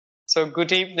So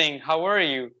good evening. How are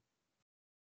you?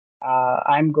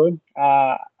 I'm good.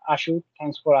 Ashu,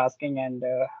 thanks for asking. And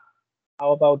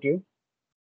how about you?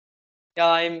 Yeah,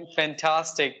 I'm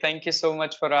fantastic. Thank you so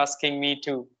much for asking me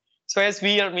too. So as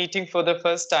we are meeting for the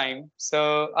first time,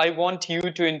 so I want you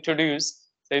to introduce.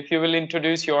 So if you will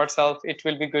introduce yourself, it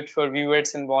will be good for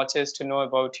viewers and watchers to know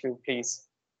about you, please.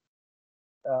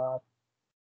 Uh,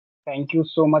 Thank you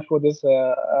so much for this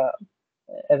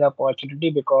as opportunity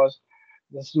because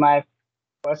this is my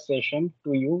first session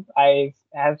to you. I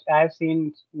have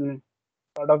seen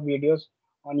lot of videos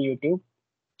on YouTube,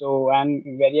 so I'm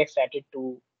very excited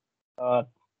to uh,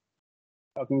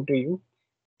 talking to you.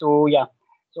 So yeah,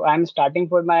 so I'm starting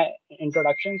for my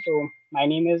introduction. So my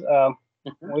name is Mhm.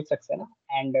 Mohit Saxena,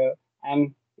 and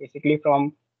I'm basically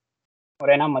from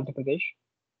Morena, Madhya Pradesh.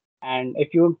 And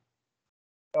if you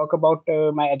talk about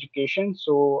my education,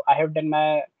 so I have done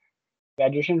my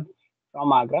graduation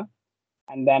from Agra,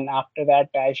 and then after that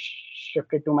I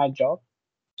shifted to my job.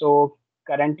 So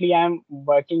currently I'm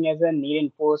working as a Need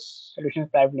Info Solutions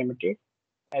Private Limited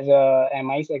as a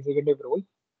MI's executive role.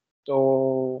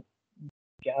 So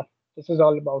yeah, this is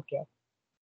all about, yeah.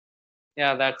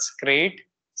 Yeah, that's great.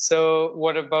 So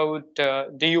what about,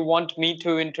 do you want me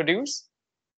to introduce?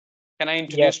 Can I Yes,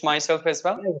 introduce myself as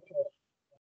well? yes, sure.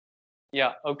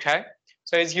 Yeah, okay.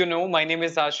 So as you know, my name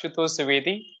is Ashutosh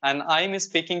Dwivedi, and I'm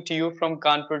speaking to you from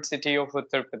Kanpur city of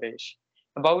Uttar Pradesh.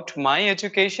 About my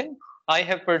education, I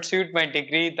have pursued my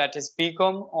degree that is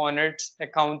BCom Honors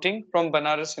Accounting from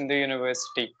Banaras Hindu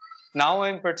University. Now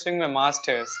I'm pursuing my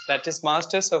master's, that is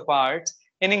Masters of Arts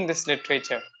in English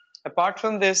Literature. Apart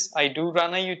from this, I do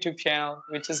run a YouTube channel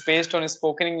which is based on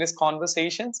spoken English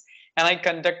conversations, and I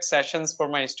conduct sessions for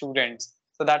my students.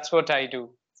 So that's what I do.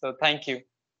 So thank you.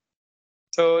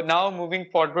 So now moving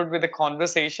forward with the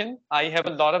conversation, I have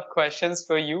a lot of questions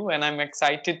for you and I'm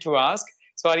excited to ask.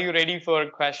 So are you ready for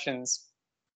questions?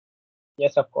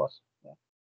 Yes, of course. Yeah.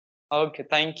 Okay,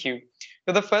 thank you.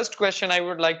 So the first question I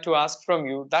would like to ask from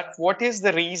you that what is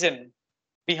the reason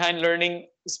behind learning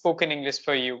spoken English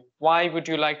for you? Why would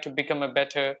you like to become a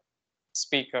better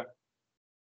speaker?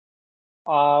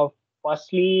 Uh,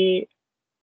 Firstly,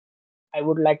 I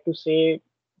would like to say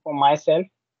for myself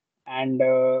and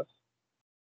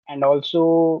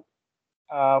also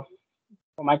uh,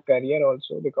 for my career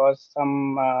also because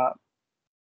some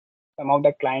of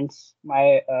the clients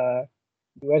my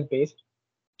US based,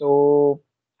 so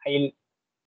I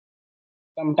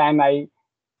sometime I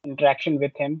interaction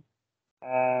with him,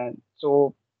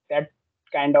 so that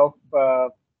kind of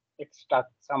it stuck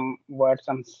some words,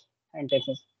 some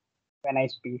sentences when I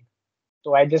speak.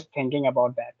 So I just thinking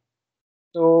about that.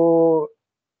 So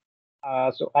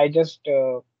so I just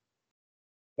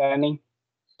learning.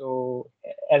 So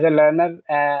as a learner,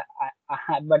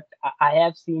 but I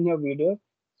have seen your video,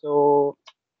 so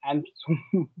I'm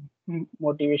so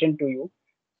motivation to you.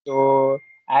 So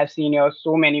I have seen your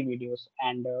so many videos,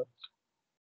 and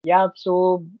yeah,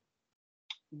 so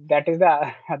that is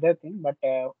the other thing. But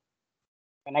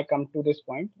when I come to this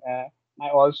point,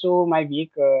 my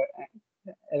week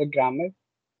as a grammar.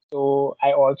 So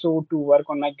I also to work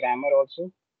on my grammar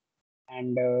also,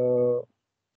 and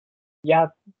yeah,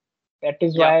 that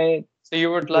is Yeah. why So you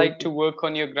I would told like to work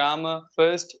on your grammar.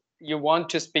 First, you want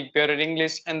to speak better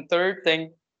English. And third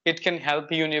thing, it can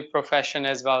help you in your profession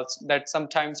as well. That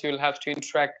sometimes you'll have to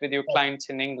interact with your clients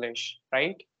in English,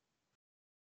 right?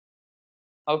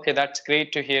 Okay, that's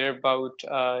great to hear about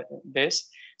this.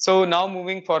 So now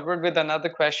moving forward with another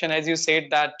question, as you said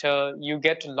that you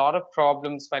get a lot of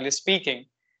problems while speaking.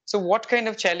 So what kind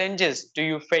of challenges do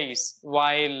you face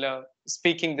while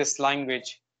speaking this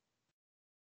language?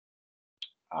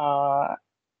 uh,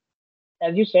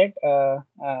 as you said,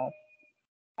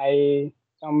 I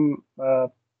some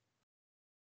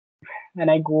when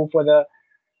I go for the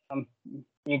um,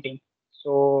 meeting.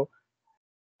 So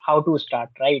how to start,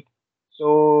 right?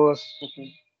 So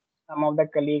Mhm. some of the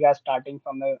colleagues are starting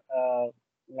from the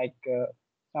like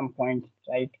some point,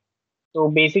 right? So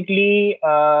basically,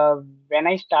 when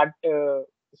I start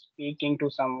speaking to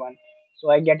someone, so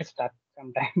I get stuck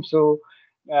sometimes. So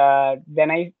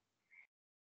then I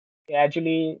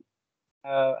gradually,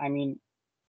 I mean,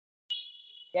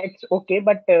 yeah, it's okay,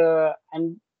 but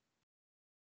I'm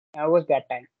nervous that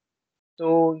time.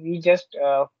 So we just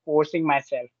forcing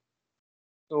myself.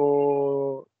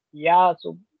 So yeah,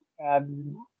 so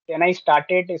then I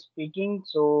started speaking,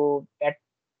 so that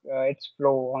it's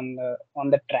flow on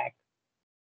the track.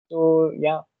 So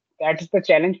yeah, that's the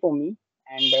challenge for me.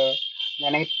 And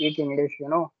when I speak English,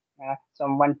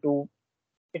 someone to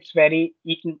it's very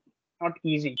not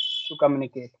easy to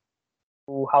communicate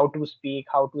to how to speak,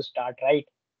 how to start, right?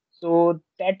 So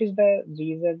that is the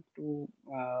reason to,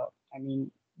 I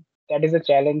mean, that is a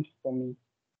challenge for me.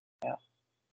 Yeah.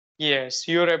 Yes,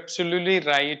 you're absolutely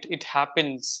right. It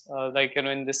happens,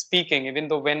 in the speaking. Even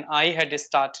though when I had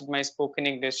started my spoken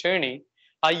English journey,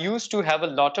 I used to have a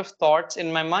lot of thoughts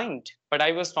in my mind, but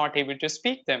I was not able to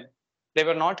speak them. They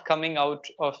were not coming out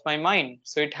of my mind.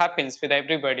 So it happens with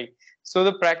everybody. So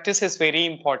the practice is very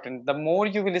important. The more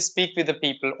you will speak with the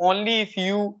people, only if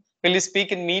you will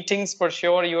speak in meetings, for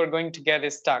sure you are going to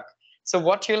get stuck. So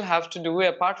what you'll have to do,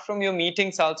 apart from your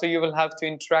meetings, also you will have to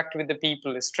interact with the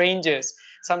people, strangers,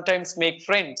 sometimes make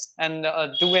friends, and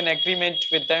do an agreement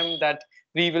with them that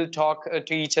we will talk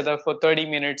to each other for 30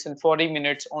 minutes and 40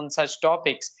 minutes on such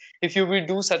topics. If you will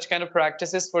do such kind of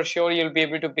practices, for sure you'll be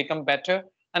able to become better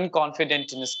and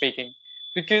confident in speaking,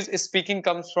 because speaking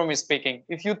comes from speaking.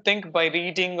 If you think by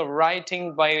reading or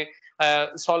writing, by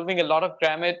solving a lot of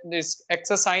grammar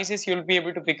exercises, you'll be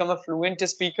able to become a fluent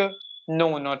speaker.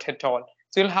 No, not at all.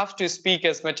 So you'll have to speak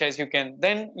as much as you can.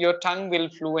 Then your tongue will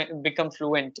become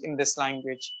fluent in this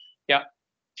language. Yeah.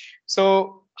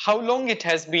 So how long it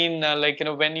has been,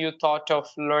 when you thought of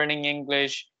learning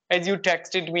English? As you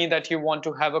texted me that you want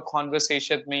to have a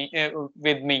conversation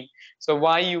with me. So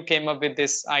why you came up with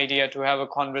this idea to have a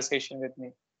conversation with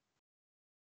me?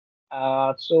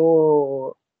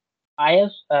 So I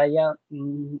have, yeah,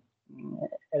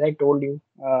 as I told you,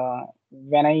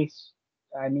 when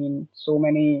I mean, so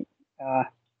many uh,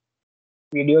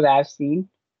 videos I have seen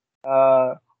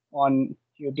uh, on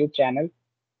YouTube channel.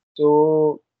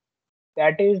 So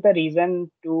that is the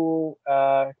reason to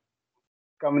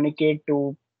communicate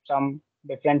to some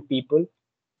different people.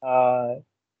 Uh,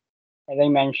 as I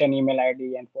mentioned, email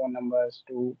ID and phone numbers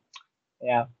to,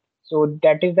 yeah. So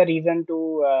that is the reason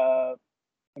to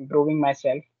improving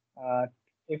myself. Uh,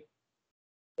 if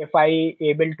if I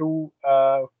able to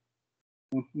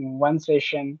one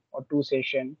session or two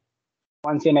session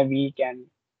once in a week and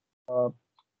uh,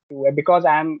 because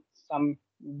I'm some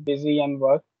busy and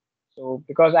work. So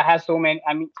because I have so many,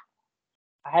 I mean,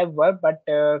 I have work, but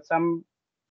some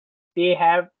they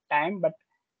have time, but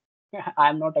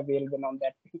I'm not available on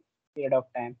that period of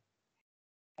time.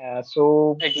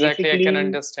 So Exactly, I can basically,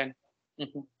 understand.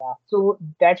 Mhm. so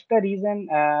that's the reason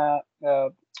uh,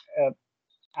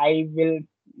 I will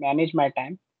manage my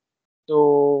time.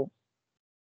 So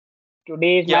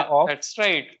today is my Yeah, off. that's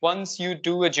right. Once you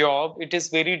do a job, it is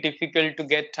very difficult to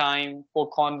get time for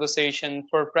conversation,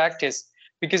 for practice,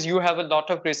 because you have a lot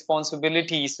of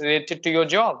responsibilities related to your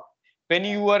job. When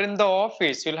you are in the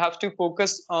office, you'll have to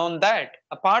focus on that.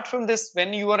 Apart from this,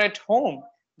 when you are at home,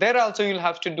 there also you'll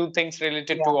have to do things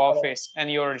related Yeah, to correct. office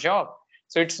and your job.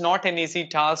 So it's not an easy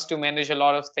task to manage a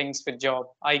lot of things with job.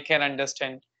 I can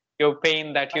understand your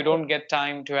pain that you don't get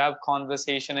time to have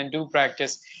conversation and do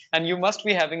practice, and you must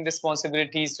be having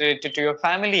responsibilities related to your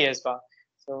family as well.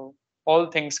 So all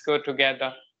things go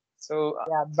together. So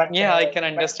Yeah, yeah, I can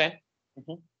understand.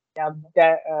 Mhm. yeah,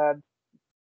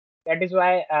 that is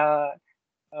why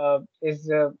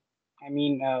is I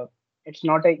mean it's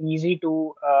not easy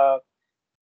to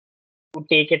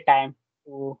take a time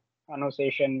to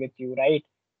conversation with you, right?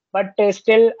 But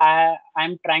still,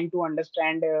 I'm trying to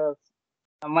understand.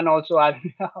 Someone also are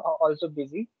also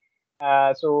busy.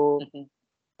 So Mhm.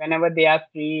 whenever they are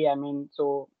free, I mean,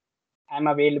 so I'm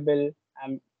available.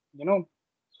 I'm, you know,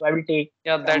 so I will take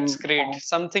Yeah, that's some great. time.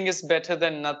 Something is better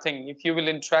than nothing. If you will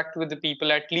interact with the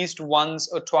people at least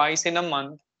once or twice in a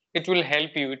month, it will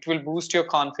help you. It will boost your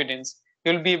confidence.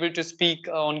 You'll be able to speak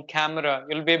on camera.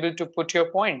 You'll be able to put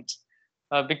your points.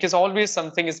 Because always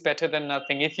something is better than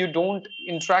nothing. If you don't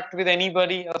interact with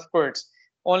anybody, of course,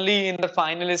 only in the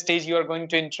final stage you are going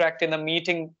to interact in a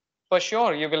meeting. For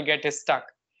sure, you will get stuck.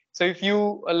 So if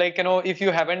you if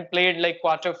you haven't played like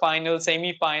quarter final,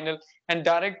 semi final, and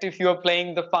direct, if you're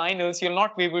playing the finals, you'll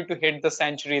not be able to hit the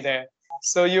century there.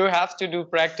 So you have to do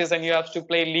practice, and you have to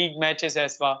play league matches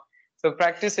as well. So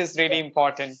practice is really Yeah,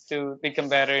 important to become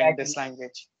better in this exactly.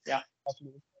 language. Yeah.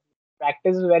 Exactly.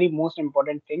 Practice is very most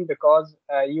important thing because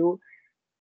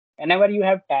whenever you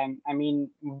have time, I mean,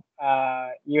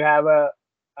 you have a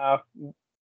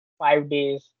 5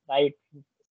 days, right?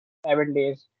 7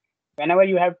 days. Whenever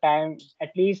you have time, at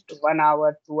least 1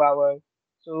 hour, 2 hours.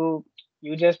 So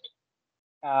you just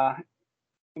uh,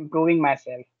 improving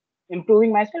myself.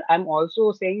 Improving myself. I'm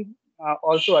also saying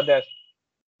also others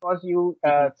because you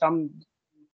Mhm. some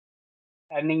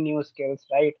learning new skills,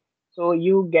 right? So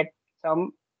you get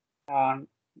some uh,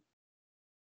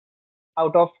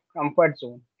 out of comfort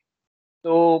zone.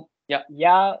 So Yeah.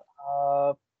 yeah,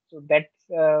 so that's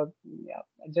yeah.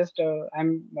 Just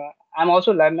I'm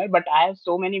also learner, but I have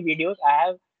so many videos.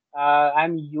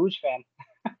 I'm huge fan.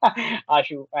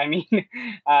 Ashu. I mean,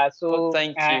 Oh, so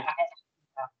thank you.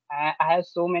 I have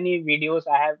so many videos.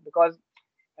 I have because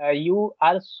you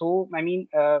are so. I mean,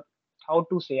 how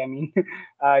to say? I mean,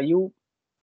 you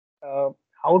uh,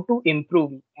 how to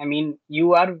improve. I mean,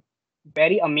 you are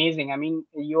very amazing. I mean,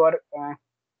 your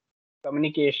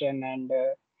communication and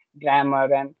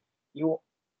grammar and you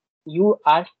you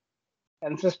are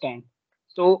consistent.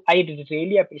 So I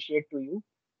really appreciate to you.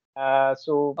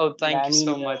 So Oh, yeah, thank I you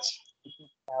so mean, much.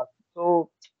 so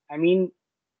I mean,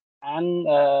 I'm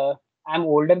I'm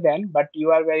older than, but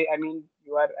you are very. I mean,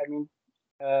 you are. I mean,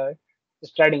 uh,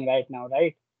 studying right now,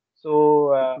 right?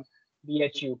 So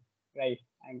BHU, right?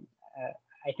 I'm. Uh,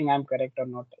 I think I'm correct or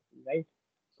not, right?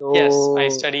 Yes, I So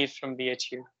studied from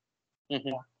BHU. Mhm.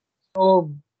 yeah.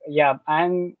 So yeah,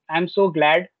 I'm so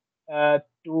glad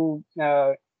to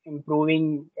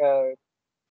improving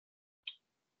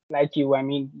like you. I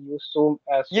mean, you so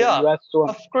Yeah, you are so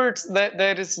of course,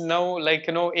 there is no, like,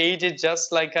 age is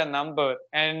just like a number,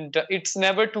 and it's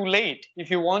never too late. If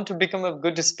you want to become a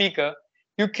good speaker,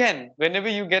 you can, whenever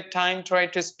you get time, try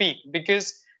to speak.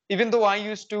 Because even though I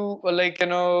used to,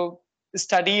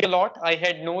 study a lot, I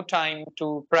had no time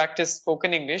to practice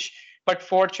spoken English. But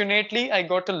fortunately, I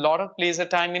got a lot of leisure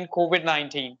time in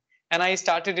COVID-19, and I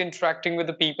started interacting with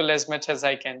the people as much as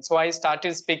I can. So I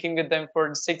started speaking with them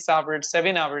for 6 hours,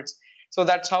 7 hours. So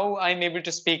that's how I'm able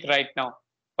to speak right now.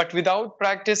 But without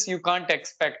practice, you can't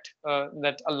expect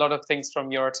that a lot of things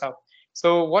from yourself.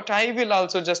 So what I will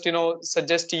also just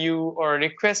suggest to you or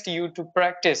request you to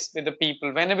practice with the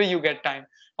people whenever you get time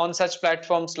on such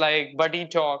platforms like Buddy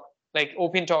Talk, like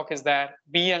Open Talk is there,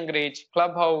 Be Angrage,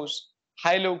 Clubhouse,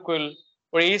 High Local,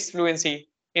 or Ace Fluency.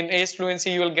 In Ace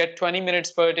Fluency, you will get 20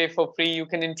 minutes per day for free. You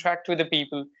can interact with the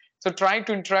people. So try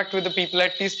to interact with the people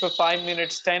at least for 5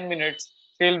 minutes, 10 minutes.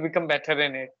 So you'll become better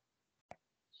in it.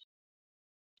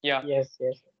 Yeah. yes,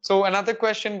 yes. So another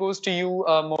question goes to you,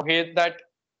 Mohit, that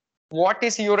what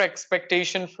is your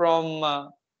expectation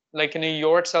from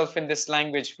yourself in this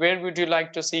language? Where would you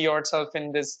like to see yourself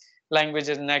in this language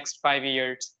in the next 5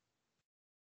 years?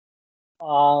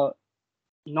 Uh,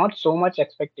 Not so much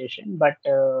expectation, but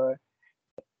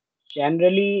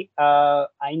generally,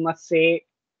 I must say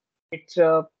it's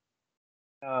uh,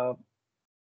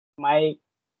 my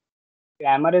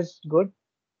grammar is good,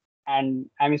 and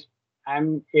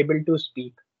I'm able to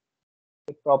speak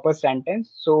with proper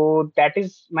sentence. So that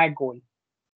is my goal,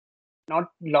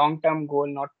 not long term goal,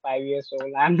 not 5 years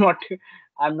old. I'm not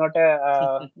I'm not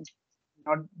a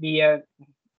not be a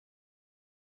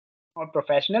not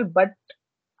professional, but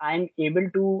I'm able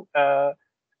to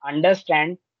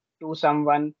understand to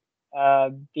someone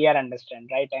their understand,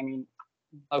 right? I mean,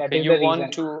 that Okay, is you the want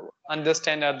reason. to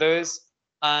understand others,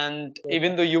 and Yes,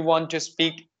 even though you want to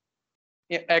speak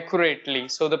accurately,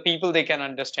 so the people they can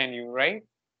understand you, right?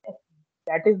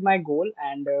 that is my goal,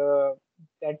 and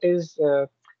that is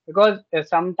because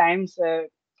sometimes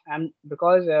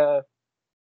because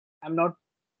I'm not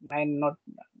I'm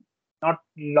not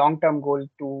long term goal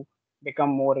to become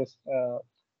more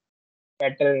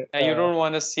better You don't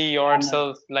want to see grammar.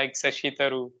 yourself like Sashi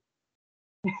Tharoor.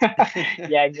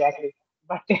 Yeah, exactly.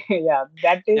 But yeah,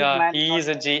 that is Yeah, my he not is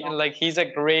a long. like he's a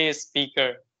great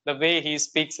speaker. The way he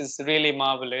speaks is really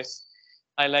marvelous.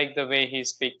 I like the way he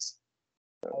speaks.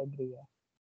 I agree.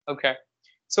 Yeah. Okay.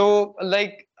 So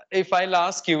like if I'll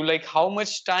ask you like how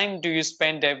much time do you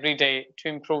spend every day to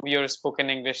improve your spoken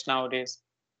English nowadays?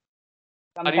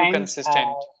 Are you Sometimes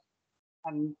consistent?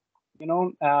 and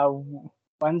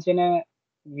once in a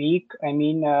week. I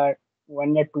mean,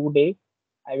 1 or 2 day,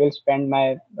 I will spend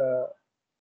my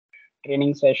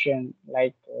training session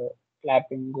like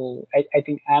clapping go. I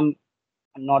think I'm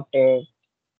not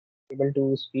able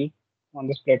to speak on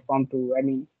this platform to. I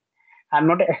mean, I'm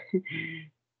not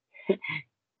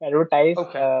advertise.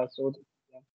 Okay.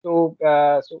 So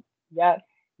yeah,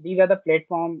 these are the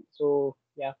platform. So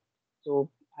yeah, so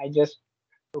I just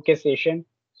took a session.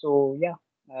 So yeah,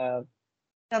 uh,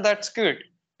 Yeah, that's good.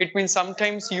 It means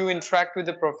sometimes you interact with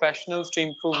the professionals to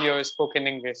improve your spoken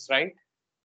English, right?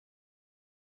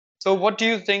 So what do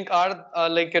you think are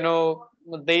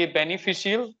they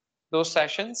beneficial, those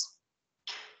sessions?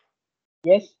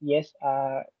 yes, yes.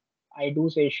 I do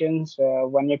sessions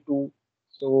 1 or 2.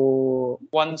 So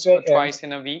Once or twice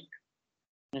in a week?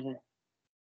 Mhm.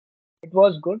 it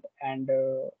was good, and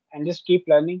just keep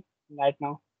learning right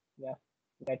now. Yeah,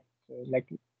 that like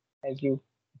as you.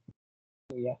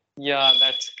 So yeah. Yeah,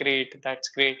 that's great. That's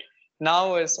great.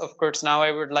 Now is of course now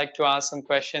I would like to ask some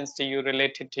questions to you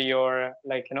related to your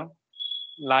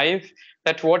life.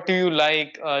 That what do you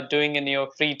like doing in your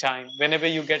free time? Whenever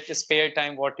you get the spare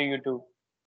time, what do you do?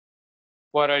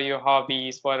 What are your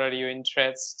hobbies? What are your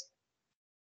interests?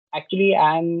 Actually,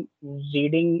 I'm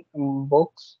reading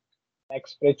books, like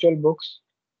spiritual books.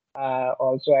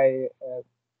 Also, I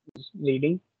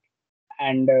reading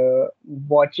and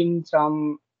watching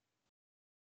some,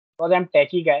 because I'm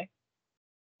techie guy,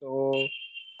 so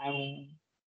I'm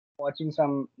watching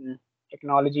some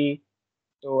technology.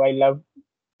 So I love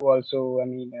to also, I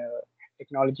mean,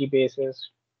 technology basis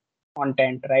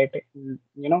content, right?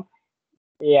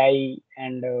 AI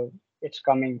and it's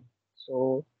coming.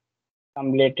 So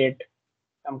some related,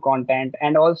 some content,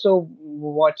 and also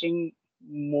watching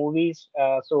movies.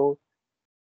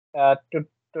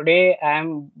 Today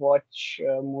I'm watch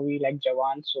a movie like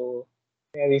Jawan. So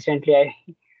recently I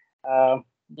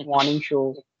morning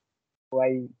show. So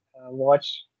I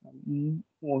watch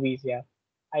movies. Yeah,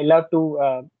 I love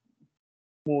to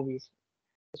movies,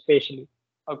 especially.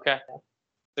 Okay.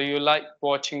 So you like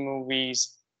watching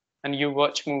movies and you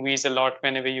watch movies a lot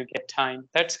whenever you get time.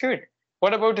 That's good.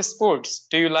 What about sports?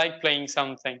 Do you like playing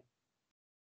something?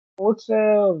 Sports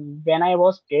when I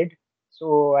was kid,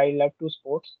 so I love to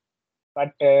sports.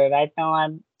 But right now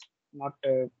I'm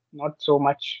not so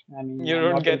much. I mean, You I'm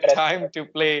don't not get interested. time to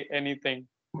play anything.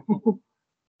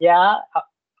 Yeah,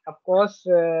 of course,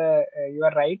 you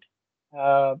are right.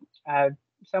 Uh, uh,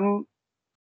 some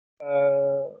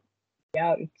uh,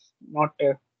 yeah, it's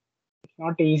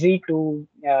not easy to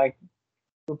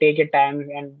take a time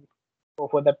and go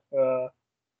for the uh,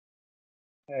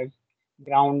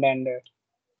 ground and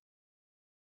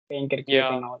playing cricket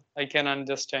Yeah, and all. I can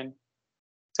understand.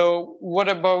 So what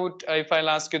about if I'll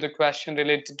ask you the question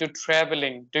related to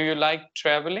traveling? Do you like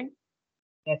traveling?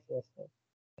 Yes, yes, yes.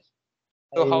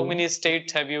 So how I many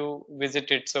states have you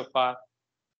visited so far?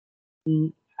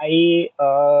 mm,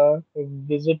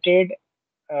 visited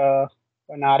uh,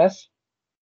 Banaras.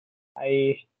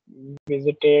 I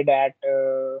visited at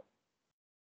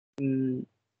mm,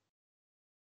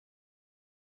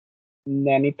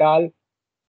 Nainital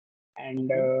and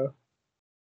Mhm.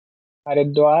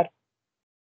 Haridwar.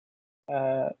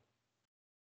 Uh,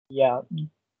 yeah,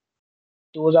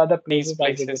 those are the These places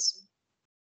I visit. places.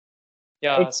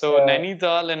 Yeah, It's so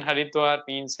Nainital and Haridwar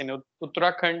means in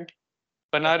Uttarakhand, yes,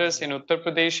 Banaras in exactly. Uttar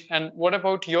Pradesh. And what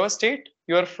about your state?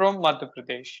 You are from Madhya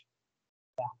Pradesh.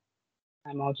 Yeah,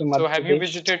 I'm also So Madhya have you Pradesh.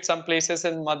 visited some places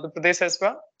in Madhya Pradesh as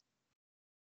well?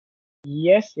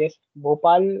 Yes, yes,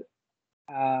 Bhopal.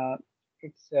 Uh,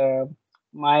 it's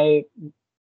my.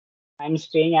 I'm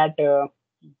staying at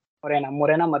Morena,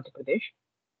 Madhya Pradesh.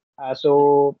 Mhm.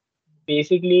 So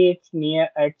basically, it's near.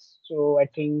 It's so I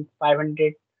think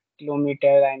 500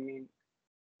 kilometer. I mean,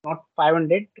 not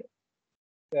 500,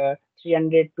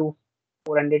 300 to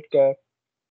 400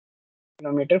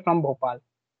 kilometer from Bhopal.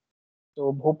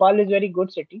 So Bhopal is very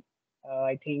good city.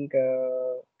 I think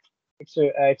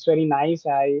it's very nice.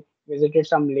 I visited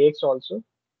some lakes also.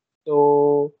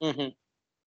 So Mhm.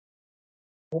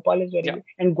 Bhopal is very Yeah. good,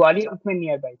 and Gwalior is my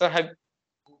nearby. So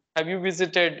have you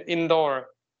visited Indore?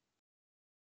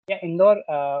 Yeah, Indore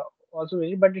also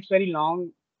visit, but it's very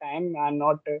long time. I'm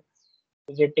not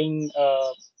visiting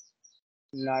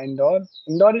Indore.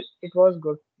 Indore, it was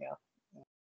good. Yeah,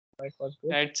 it was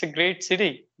good. It's a great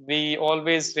city. We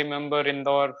always remember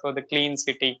Indore for the clean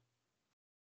city.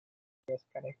 Yes,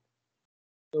 correct.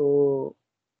 So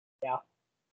yeah,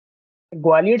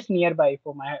 Gwalior is nearby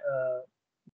for my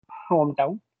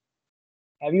hometown.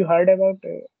 Have you heard about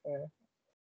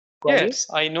Gwalior? Yes,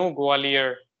 I know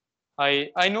Gwalior.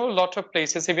 I know a lot of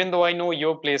places, even though I know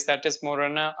your place, that is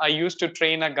Morena. I used to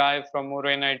train a guy from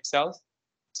Morena itself.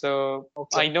 So I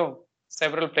Okay, know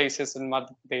several places in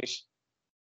Madhya Pradesh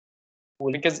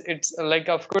cool. because it's like,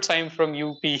 of course, I'm from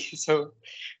UP. So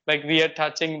like we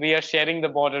are sharing the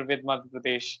border with Madhya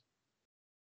Pradesh.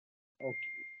 Okay.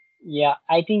 Yeah,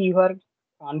 I think you are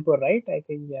Kanpur, right? I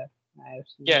think yeah, I have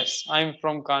seen Yes, I'm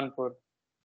from Kanpur.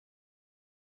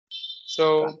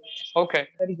 So, Kanpur. okay.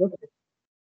 Very good.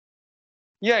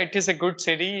 Yeah, it is a good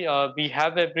city. We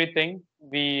have everything.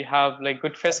 We have like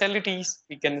good facilities.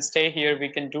 We can stay here. We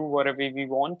can do whatever we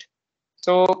want.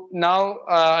 So now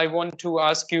I want to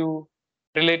ask you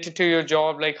related to your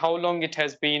job, like how long it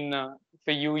has been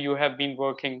for you. You have been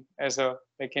working as a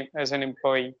as an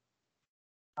employee.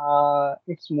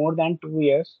 It's more than 2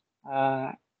 years.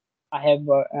 Uh, I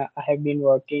have been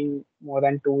working more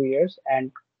than 2 years,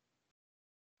 and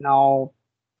now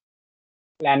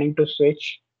planning to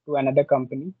switch to another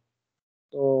company.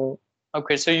 So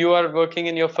Okay, so you are working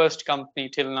in your first company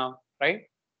till now, right?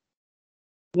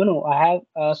 no, I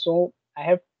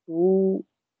have two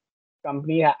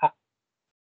company.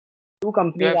 Two You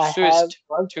companies have I have switched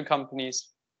worked. to companies.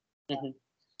 Yeah, Mhm.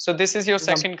 So this is your two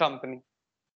companies. second company.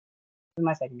 This is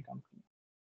my second company.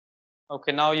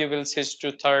 Okay, now you will switch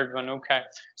to third one. Okay.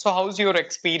 So how's your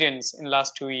experience in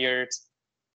last 2 years?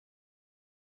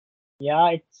 Yeah,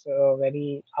 it's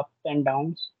very ups and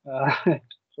downs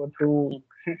for two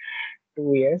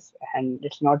years, and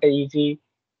it's not a easy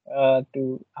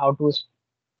to how to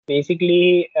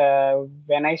basically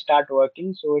when I start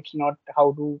working, so it's not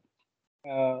how to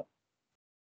uh,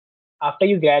 after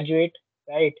you graduate,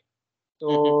 right? Mhm.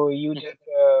 So you just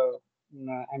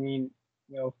I mean,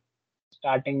 you know,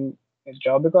 starting a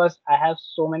job because I have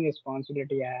so many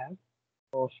responsibility I have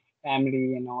of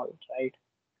family and all, right?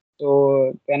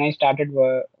 So when I started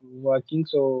working,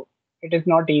 so it is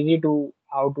not easy to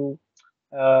how to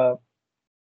uh,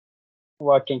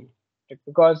 working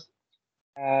because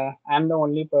I'm the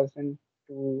only person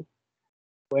to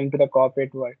going to the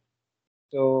corporate world.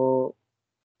 So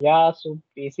yeah, so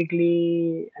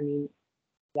basically, I mean,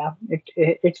 yeah,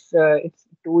 it's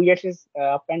 2 years is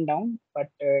up and down, but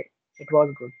it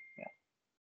was good. Yeah,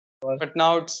 it was. But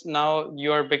now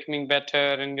you're becoming better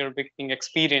and you're becoming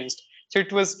experienced. So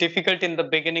it was difficult in the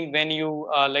beginning when you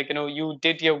you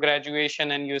did your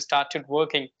graduation and you started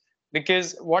working,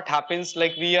 because what happens,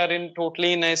 like, we are in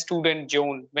totally in a student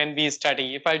zone when we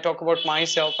study. If I talk about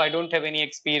myself, I don't have any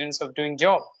experience of doing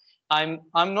job. I'm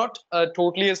not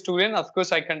totally a student. Of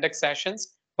course, I conduct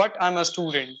sessions, but I'm a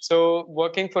student. So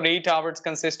working for 8 hours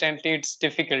consistently, it's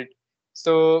difficult.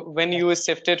 So when Yeah, you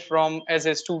shifted from as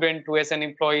a student to as an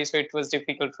employee, so it was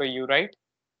difficult for you, right?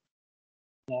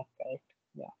 yeah, correct.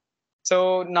 Yeah.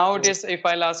 So So nowadays, if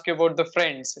I'll ask you about the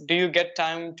friends, do you get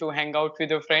time to hang out with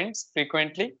your friends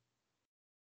frequently?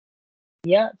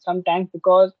 yeah, sometimes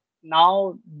because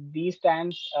now these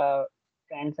times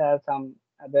friends have some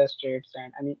other states,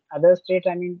 and I mean other states,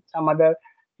 I mean some other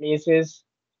places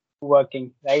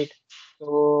working, right?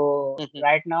 So Mhm.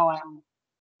 right now I'm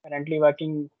currently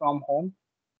working from home.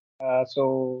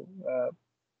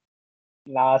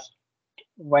 Last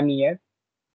 1 year,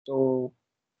 so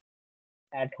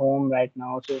at home right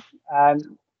now. So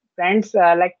friends,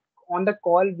 like on the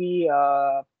call, we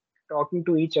talking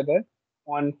to each other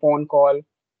on phone call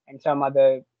and some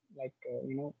other like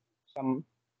some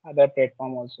other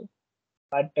platform also,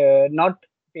 but not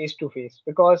face to face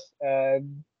because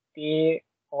they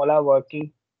all are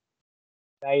working,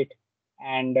 right,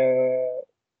 and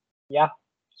yeah,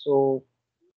 so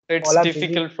It's all are busy.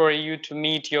 difficult for you to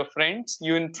meet your friends.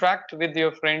 You interact with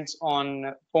your friends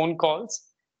on phone calls,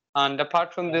 and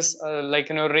apart from Yeah, this,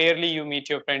 rarely you meet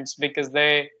your friends because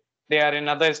they are in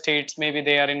other states. Maybe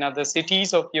they are in other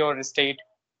cities of your state.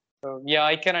 So yeah,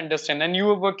 I can understand. And you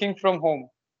are working from home.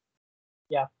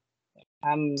 yeah.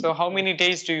 So I'm how many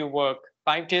days do you work?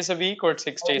 5 days a week or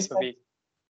six five, days a week?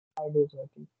 5 days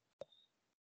working.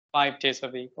 5 days a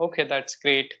week. Okay, that's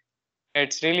great.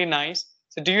 It's really nice.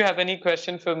 So do you have any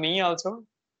question for me also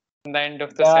in the end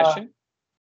of the Yeah, session?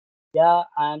 yeah,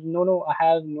 and no, I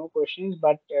have no questions,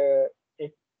 but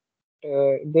it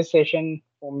this session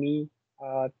for me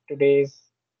today is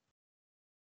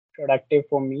productive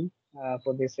for me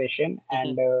for this session, Mhm.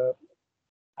 and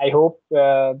I hope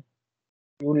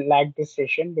you like this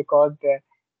session because Yeah,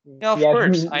 we of are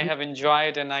course. I have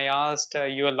enjoyed and I asked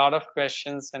you a lot of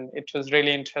questions, and it was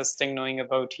really interesting knowing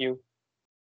about you.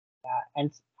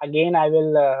 and again I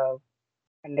will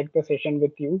conduct the session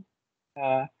with you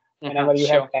Uh-huh, whenever you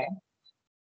have sure. time.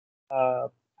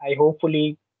 I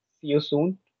hopefully see you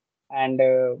soon, and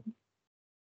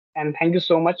thank you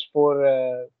so much for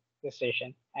this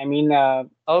session. I mean, how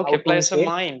Okay, to pleasure say?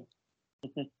 mine.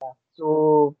 Mhm. So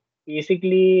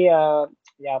basically,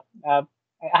 yeah, uh,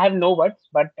 I have no words,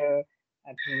 but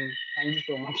thank you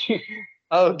so much for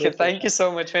Okay, this thank you session.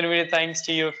 so much. Many, many thanks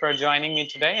to you for joining me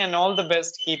today, and all the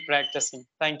best. Keep practicing.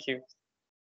 Thank you.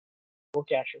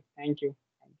 Okay, Ashu, thank you.